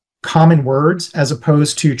around common words as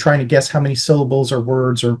opposed to trying to guess how many syllables or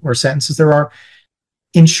words or sentences there are.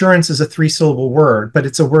 Insurance is a 3-syllable word, but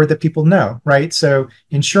it's a word that people know, right? So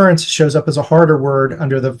insurance shows up as a harder word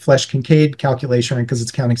under the Flesch-Kincaid calculation because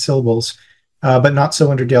it's counting syllables, but not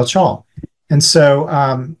so under Dale Chall. And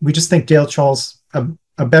so we just think Dale Chall's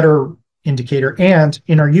a better indicator. And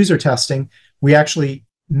in our user testing, we actually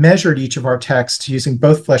measured each of our texts using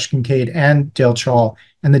both Flesch-Kincaid and Dale Chall,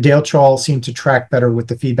 and the Dale Chall seemed to track better with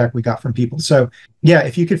the feedback we got from people. So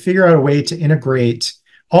if you could figure out a way to integrate,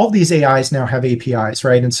 all of these AIs now have APIs,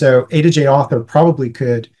 right? And so A2J Author probably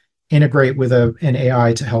could integrate with an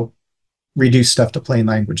AI to help reduce stuff to plain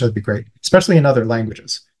language. That'd be great, especially in other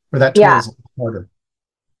languages where that tool is harder.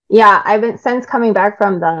 Yeah, I've been, since coming back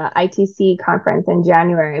from the ITC conference in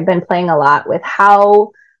January, I've been playing a lot with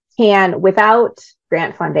how without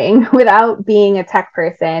grant funding, without being a tech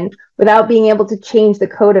person, without being able to change the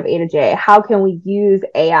code of A2J, how can we use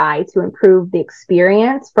AI to improve the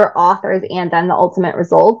experience for authors and then the ultimate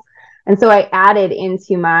results? And so I added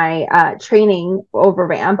into my training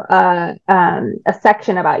overvamp a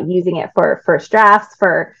section about using it for first drafts.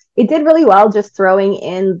 It did really well just throwing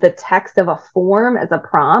in the text of a form as a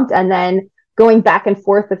prompt and then going back and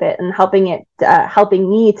forth with it and helping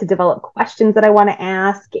me to develop questions that I want to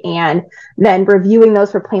ask, and then reviewing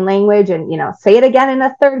those for plain language and, say it again in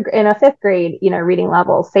a 5th grade, reading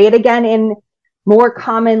level, say it again in more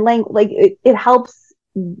common language. Like it helps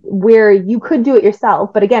where you could do it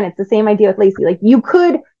yourself. But again, it's the same idea with LACI. Like you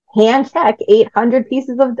could hand check 800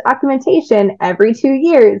 pieces of documentation every 2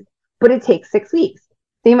 years, but it takes 6 weeks.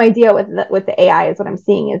 Same idea with the AI is what I'm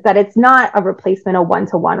seeing, is that it's not a replacement, a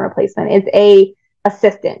one-to-one replacement. It's a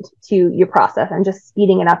assistant to your process and just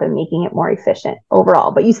speeding it up and making it more efficient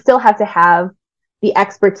overall. But you still have to have the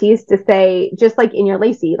expertise to say, just like in your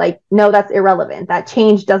LACI, like, no, that's irrelevant. That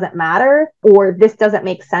change doesn't matter, or this doesn't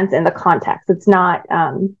make sense in the context. It's not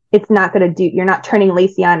going to do, you're not turning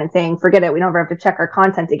LACI on and saying, forget it, we don't ever have to check our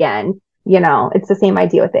content again. It's the same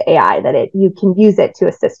idea with the AI, that you can use it to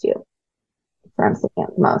assist you. Where I'm seeing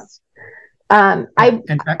it the most. Actually,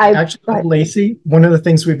 with LACI, one of the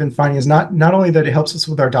things we've been finding is not only that it helps us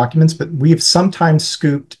with our documents, but we've sometimes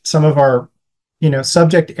scooped some of our,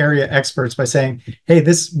 subject area experts by saying, hey,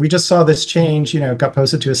 we just saw this change, got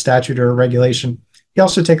posted to a statute or a regulation. Y'all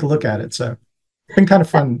should take a look at it. So it's been kind of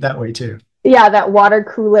fun that way too. Yeah, that water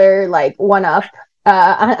cooler, like one up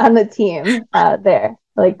on the team there,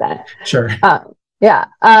 like that. Sure. Yeah.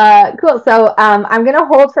 Cool. So I'm going to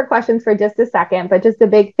hold for questions for just a second, but just a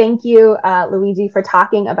big thank you, Luigi, for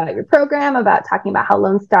talking about your program, about talking about how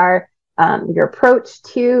Lone Star, your approach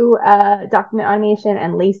to document automation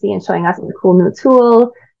and LACI, and showing us a cool new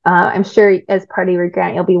tool. I'm sure as part of your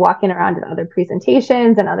grant, you'll be walking around at other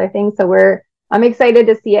presentations and other things. So I'm excited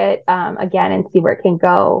to see it again and see where it can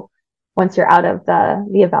go once you're out of the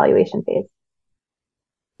evaluation phase.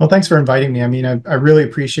 Well, thanks for inviting me. I mean, I really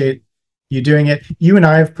appreciate you doing it. You and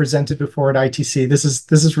I have presented before at ITC. This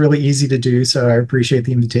is really easy to do, so I appreciate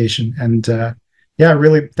the invitation. And yeah,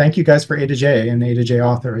 really thank you guys for A2J and A2J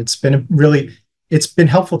Author. It's been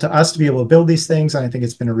helpful to us to be able to build these things, and I think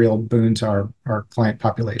it's been a real boon to our client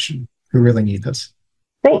population who really need this.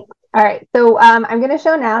 Thanks. All right, so I'm going to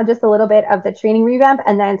show now just a little bit of the training revamp,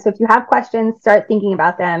 and then so if you have questions, start thinking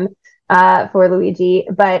about them for Luigi.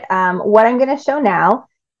 But what I'm going to show now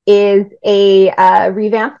is a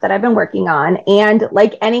revamp that I've been working on. And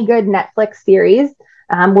like any good Netflix series,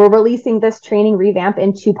 we're releasing this training revamp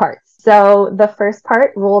in 2 parts. So the first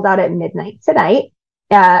part rolled out at midnight tonight,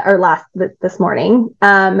 or this morning.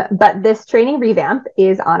 But this training revamp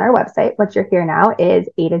is on our website. What you're here now is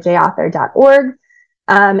a2jauthor.org.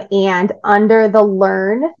 And under the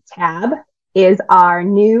Learn tab is our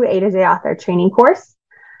new A2J Author training course.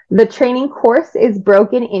 The training course is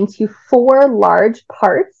broken into 4 large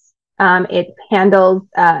parts. It handles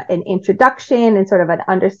an introduction and sort of an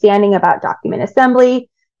understanding about document assembly.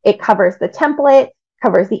 It covers the template,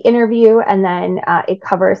 covers the interview, and then it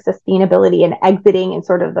covers sustainability and exiting and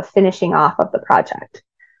sort of the finishing off of the project.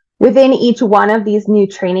 Within each one of these new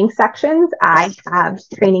training sections, I have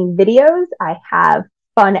training videos, I have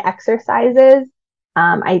fun exercises.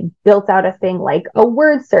 I built out a thing like a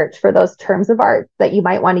word search for those terms of art that you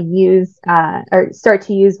might want to use or start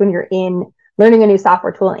to use when you're learning a new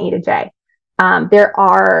software tool in A2J. There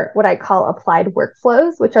are what I call applied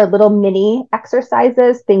workflows, which are little mini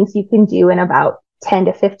exercises, things you can do in about 10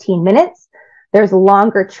 to 15 minutes. There's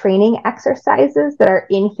longer training exercises that are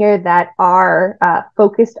in here that are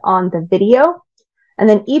focused on the video. And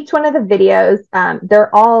then each one of the videos,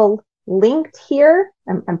 they're all linked here.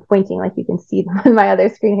 I'm pointing like you can see them on my other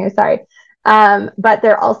screen here, sorry. But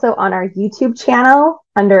they're also on our YouTube channel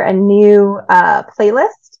under a new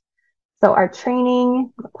playlist. So our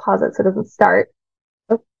training, I'll pause it so it doesn't start.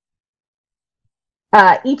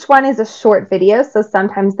 Each one is a short video, so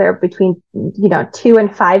sometimes they're between 2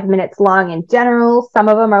 and 5 minutes long in general. Some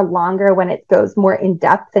of them are longer when it goes more in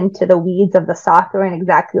depth into the weeds of the software and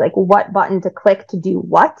exactly like what button to click to do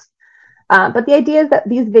what. But the idea is that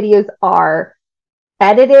these videos are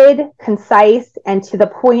edited, concise, and to the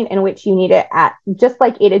point in which you need it at, just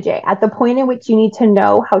like A2J, at the point in which you need to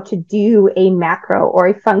know how to do a macro or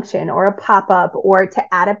a function or a pop-up or to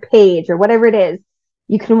add a page or whatever it is.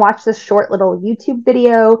 You can watch this short little YouTube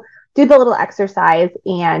video, do the little exercise,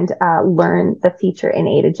 and learn the feature in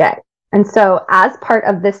A2J. And so as part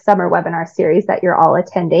of this summer webinar series that you're all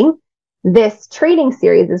attending, this training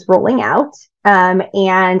series is rolling out.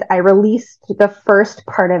 And I released the first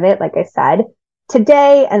part of it, like I said,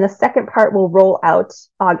 today, and the second part will roll out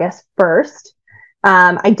August 1st.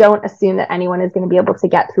 I don't assume that anyone is going to be able to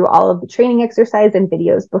get through all of the training exercise and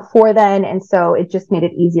videos before then. And so it just made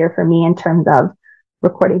it easier for me in terms of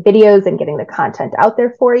recording videos and getting the content out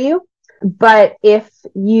there for you. But if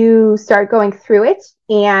you start going through it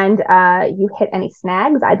and you hit any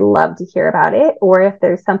snags, I'd love to hear about it. Or if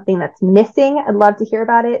there's something that's missing, I'd love to hear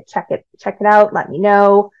about it. Check it out. Let me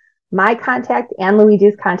know. My contact and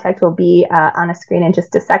Luigi's contact will be on a screen in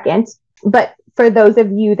just a second. But for those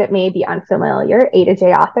of you that may be unfamiliar,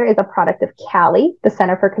 A2J Author is a product of CALI, the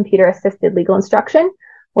Center for Computer Assisted Legal Instruction.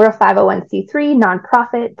 We're a 501c3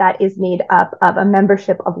 nonprofit that is made up of a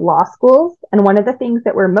membership of law schools. And one of the things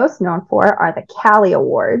that we're most known for are the CALI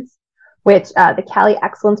Awards, which the CALI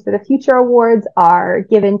Excellence for the Future Awards are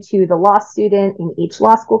given to the law student in each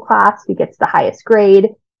law school class who gets the highest grade.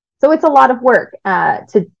 So it's a lot of work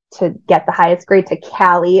to get the highest grade to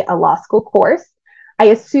CALI a law school course. I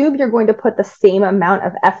assume you're going to put the same amount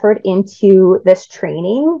of effort into this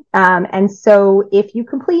training. And so if you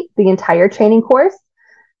complete the entire training course,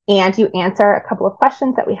 and you answer a couple of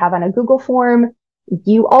questions that we have on a Google form,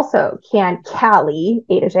 you also can Cali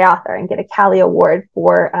A2J Author and get a Cali award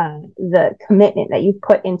for the commitment that you've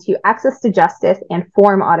put into access to justice and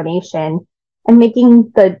form automation and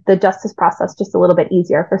making the justice process just a little bit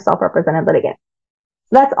easier for self-represented litigants.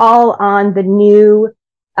 So that's all on the new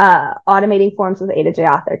Automating Forms with A2J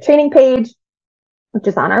Author training page, which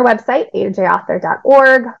is on our website,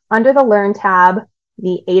 a2jauthor.org, under the Learn tab,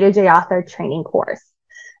 the A2J Author training course.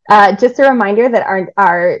 Just a reminder that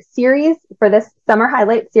our series for this summer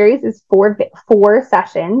highlight series is four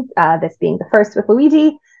sessions, this being the first with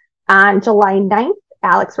Luigi. On July 9th,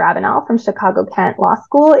 Alex Ravenel from Chicago Kent Law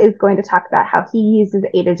School is going to talk about how he uses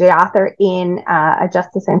A2J Author in a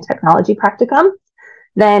justice and technology practicum.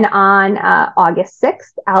 Then on August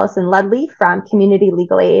 6th, Alison Ludley from Community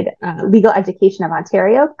Legal Aid, Legal Education of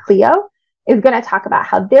Ontario, CLEO, is going to talk about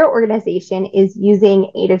how their organization is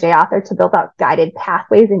using A2J Author to build out guided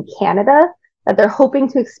pathways in Canada that they're hoping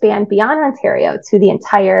to expand beyond Ontario to the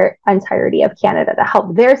entirety of Canada to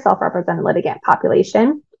help their self-represented litigant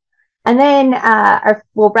population. And then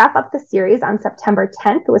we'll wrap up the series on September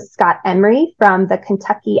 10th with Scott Emery from the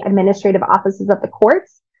Kentucky Administrative Offices of the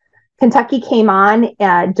Courts. Kentucky came on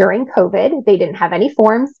during COVID. They didn't have any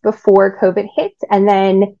forms before COVID hit. And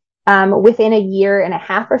then within a year and a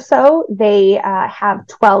half or so, they have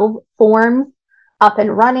 12 forms up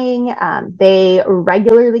and running. They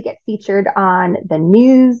regularly get featured on the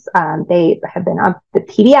news. They have been on the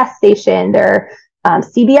PBS station. They're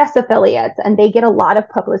CBS affiliates, and they get a lot of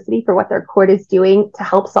publicity for what their court is doing to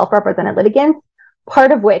help self-represented litigants,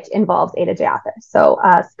 part of which involves A2J Author. So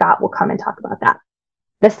Scott will come and talk about that.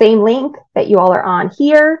 The same link that you all are on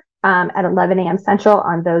here at 11 a.m. Central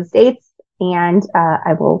on those dates. And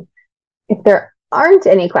I will, if there aren't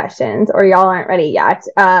any questions or y'all aren't ready yet,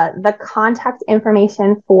 the contact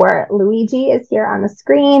information for Luigi is here on the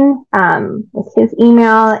screen with his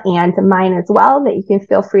email and mine as well, that you can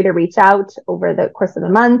feel free to reach out over the course of the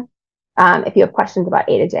month if you have questions about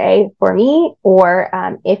A2J for me, or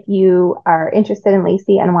if you are interested in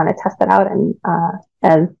LACI and want to test it out. And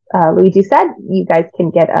as Luigi said, you guys can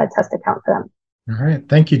get a test account for them. All right.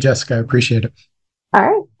 Thank you, Jessica. I appreciate it. All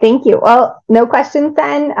right. Thank you. Well, no questions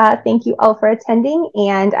then. Thank you all for attending,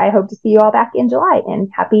 and I hope to see you all back in July. And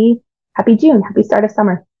happy June. Happy start of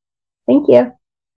summer. Thank you.